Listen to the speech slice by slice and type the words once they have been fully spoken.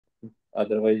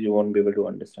Otherwise, you won't be able to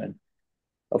understand.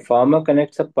 A farmer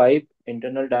connects a pipe,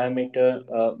 internal diameter.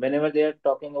 Whenever they are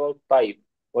talking about pipe,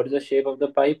 what is the shape of the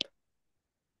pipe?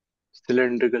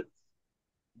 Cylindrical.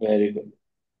 Very good.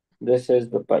 This is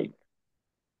the pipe.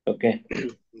 Okay.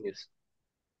 Yes.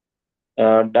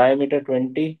 Diameter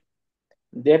 20.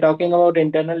 They're talking about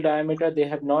internal diameter. They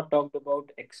have not talked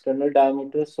about external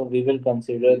diameter. So we will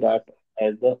consider Yes. that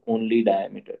as the only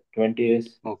diameter. 20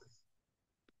 is Okay.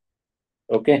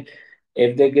 okay.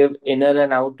 If they give inner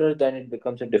and outer, then it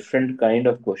becomes a different kind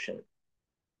of question.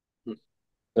 Hmm.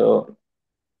 So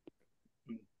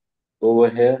Hmm. over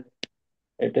here,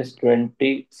 it is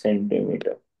 20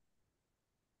 centimeter.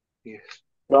 Yes.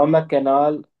 From a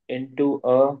canal into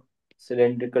a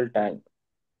cylindrical tank.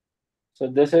 So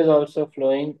this is also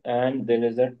flowing and there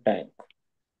is a tank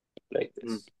like Hmm.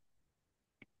 this.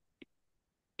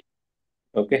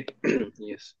 Okay.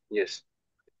 Yes. Yes.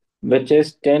 Which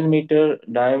is 10-meter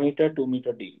diameter,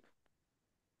 2-meter deep.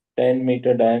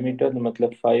 10-meter diameter,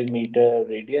 matlab 5-meter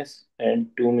radius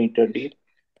and 2-meter Yes. deep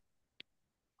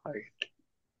Height.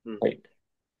 Hmm. height.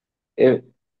 If,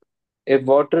 if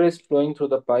water is flowing through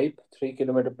the pipe 3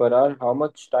 kilometer per hour, how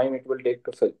much time it will take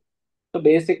to fill? So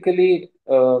basically,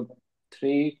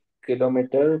 3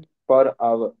 kilometer per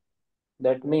hour.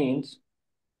 That means,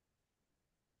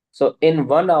 so in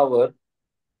 1 hour,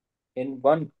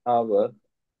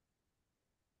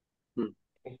 Hmm.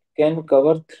 it can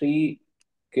cover 3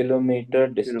 kilometer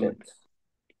Kilometer. distance.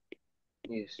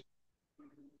 Yes.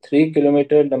 3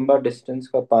 kilometre लंबा distance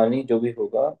का पानी जो भी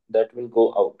होगा that will go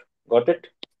out. Got it?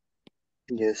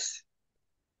 Yes.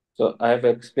 So I have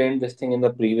explained this thing in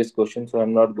the previous question, so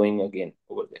I'm not going again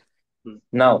over there. Hmm.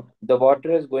 Now the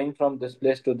water is going from this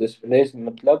place to this place.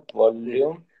 मतलब Yes.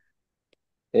 volume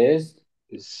is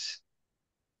Is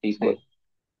equal. same.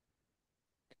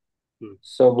 Hmm.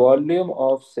 So volume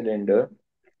of cylinder,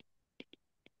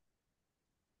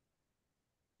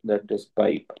 that is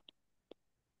pipe,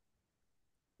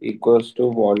 equals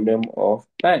to volume of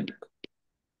tank.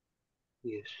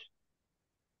 Yes.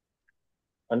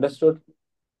 Understood?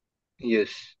 Yes.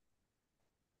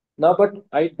 Now, but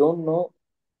I don't know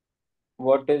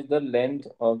what is the length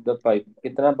of the pipe.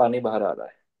 कितना पानी बाहर आ रहा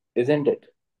है? Isn't it?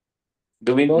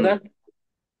 Do we know Hmm. that?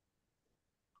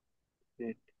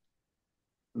 Yes.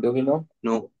 Do we know?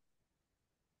 No.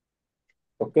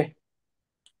 Okay.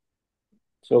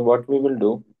 So what we will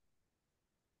do,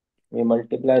 we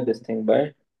multiply this thing by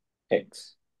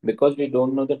x because we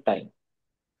don't know the time.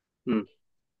 Hmm.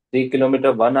 3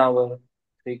 kilometer 1 hour,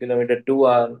 3 kilometer 2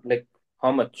 hour, like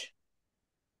how much?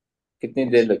 कितनी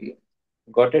देर Yes. लगी?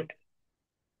 Got it?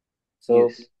 So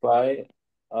Yes. pi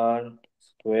r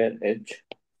square h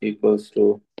equals to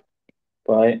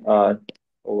pi r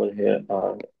over here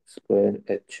r square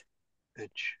h.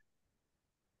 H.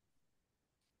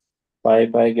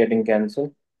 Pi getting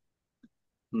cancelled.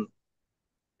 Hmm.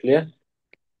 Clear?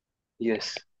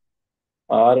 Yes.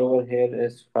 R over here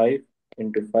is 5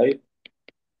 into 5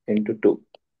 into 2.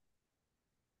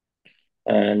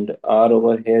 And R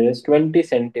over here is 20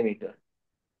 centimeter.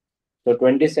 So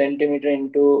 20 centimeter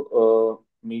into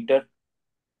meter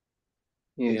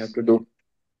we have Yes. to do.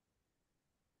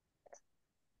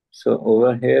 So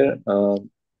over here, um,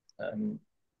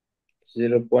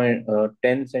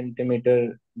 0.10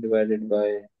 centimeter divided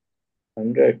by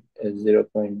 100 is 0.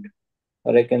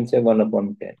 Or I can say 1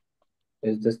 upon 10.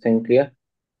 Is this thing clear?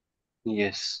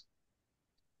 Yes.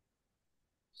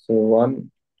 So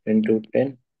 1 into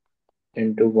 10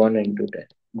 into 1 into 10.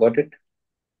 Got it?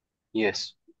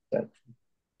 Yes. Right.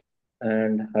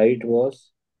 And height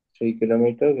was 3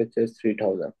 kilometer, which is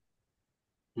 3000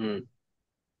 Hmm.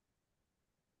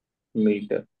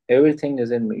 meter. Everything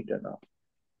is in meter now.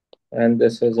 And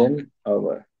this is Okay. in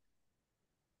hour.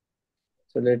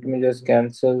 So let me just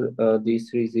cancel these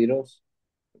three zeros.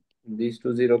 These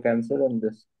two zero cancel and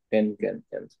this 10 can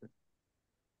cancel.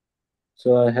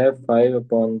 So I have 5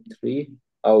 upon 3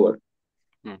 hour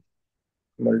Hmm.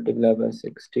 multiplied by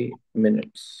 60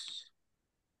 minutes.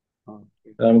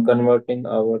 Okay. So I'm converting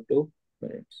hour to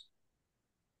minutes.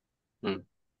 Hmm.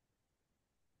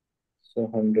 So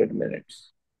 100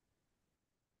 minutes.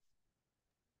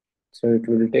 So it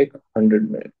will take 100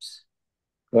 minutes.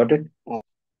 Got it? Oh,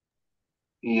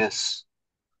 yes.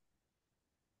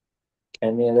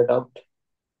 Any other doubt?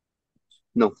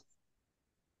 No.